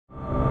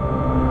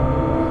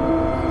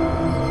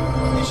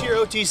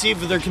ROTC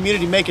for their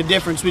community make a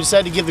difference, we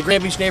decided to give the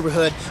Grand Beach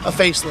neighborhood a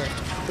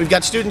facelift. We've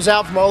got students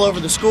out from all over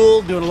the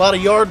school doing a lot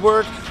of yard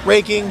work,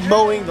 raking,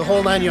 mowing, the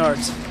whole 9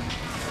 yards.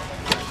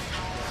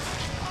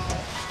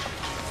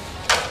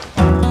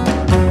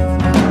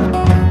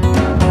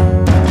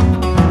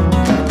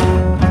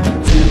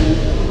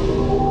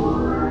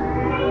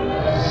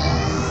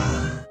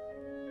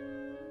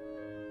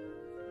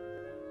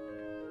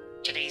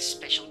 Today's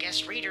special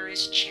guest reader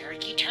is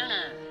Cherokee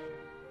Turner.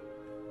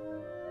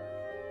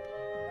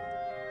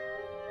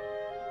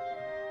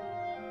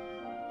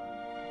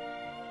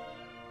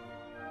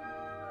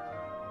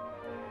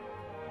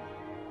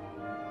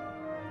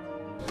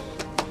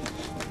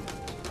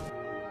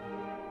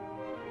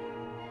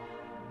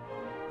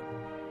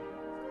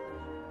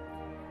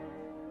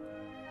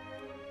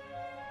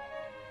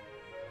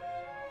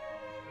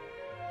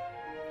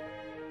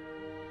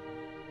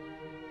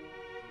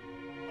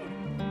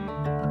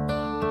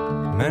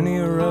 Many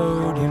a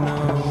road, you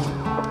know,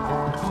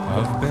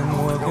 I've been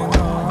walking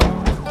on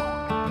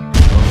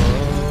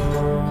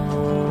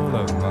all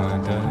of my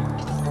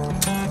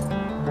days,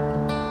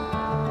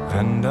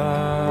 and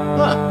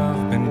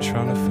I've been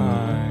trying to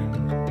find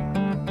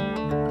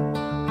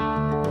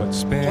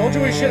what's been. Told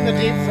you we shouldn't have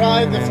deep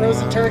fried the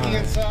frozen turkey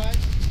inside.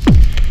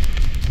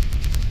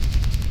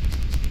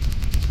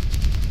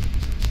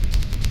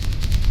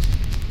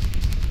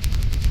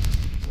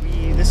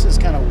 This is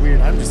kind of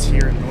weird. I'm just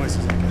hearing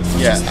noises, I guess.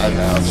 Yeah, I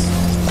know.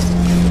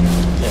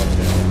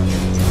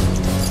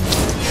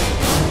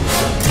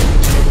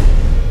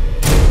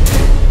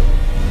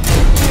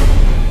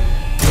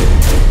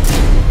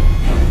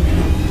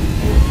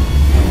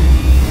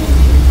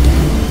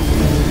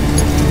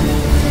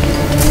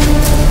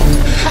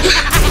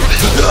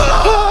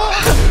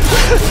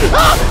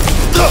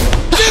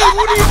 Dude,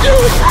 what are you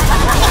doing?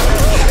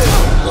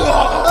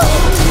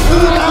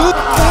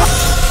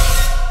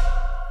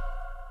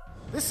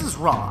 This is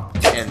Rob.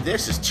 And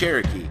this is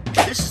Cherokee.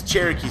 This is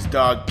Cherokee's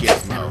dog,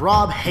 Gizmo. And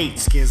Rob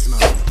hates Gizmo.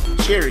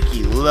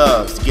 Cherokee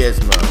loves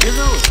Gizmo.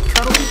 Gizmo is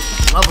cuddly,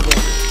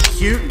 lovable,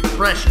 cute, and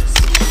precious.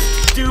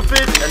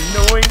 Stupid,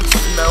 annoying,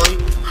 smelly,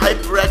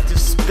 hyperactive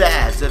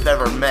spaz I've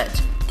ever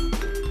met.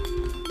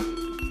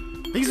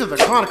 These are the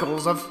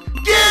chronicles of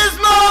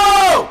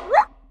Gizmo!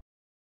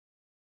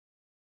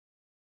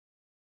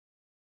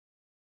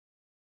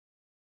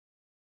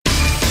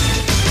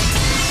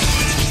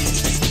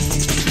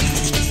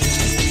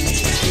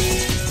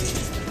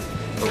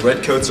 The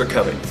Redcoats are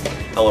coming.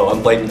 Hello,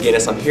 I'm Blake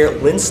McGinnis. I'm here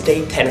at Lynn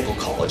State Technical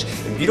College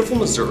in beautiful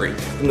Missouri,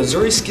 the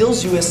Missouri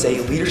Skills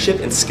USA Leadership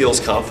and Skills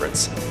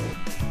Conference.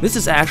 This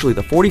is actually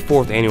the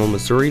 44th annual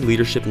Missouri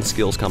Leadership and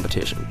Skills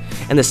Competition,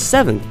 and the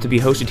 7th to be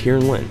hosted here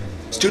in Lynn.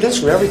 Students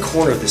from every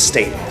corner of the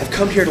state have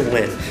come here to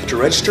Lynn to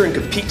register and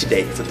compete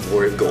today for the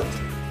glory of gold.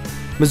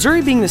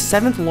 Missouri being the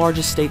 7th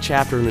largest state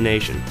chapter in the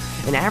nation,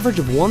 an average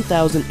of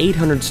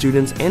 1,800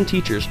 students and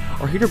teachers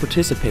are here to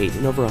participate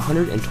in over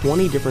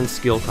 120 different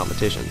skill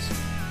competitions.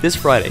 This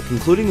Friday,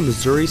 concluding the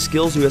Missouri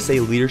Skills USA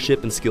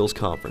Leadership and Skills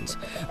Conference,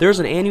 there is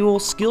an annual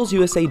Skills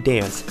USA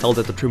dance held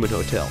at the Truman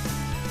Hotel.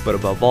 But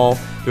above all,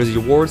 there is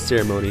the awards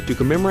ceremony to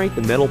commemorate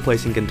the medal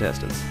placing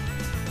contestants.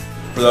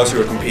 For those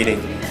who are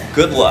competing,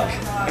 good luck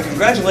and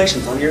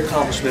congratulations on your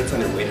accomplishments on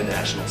your way to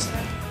nationals.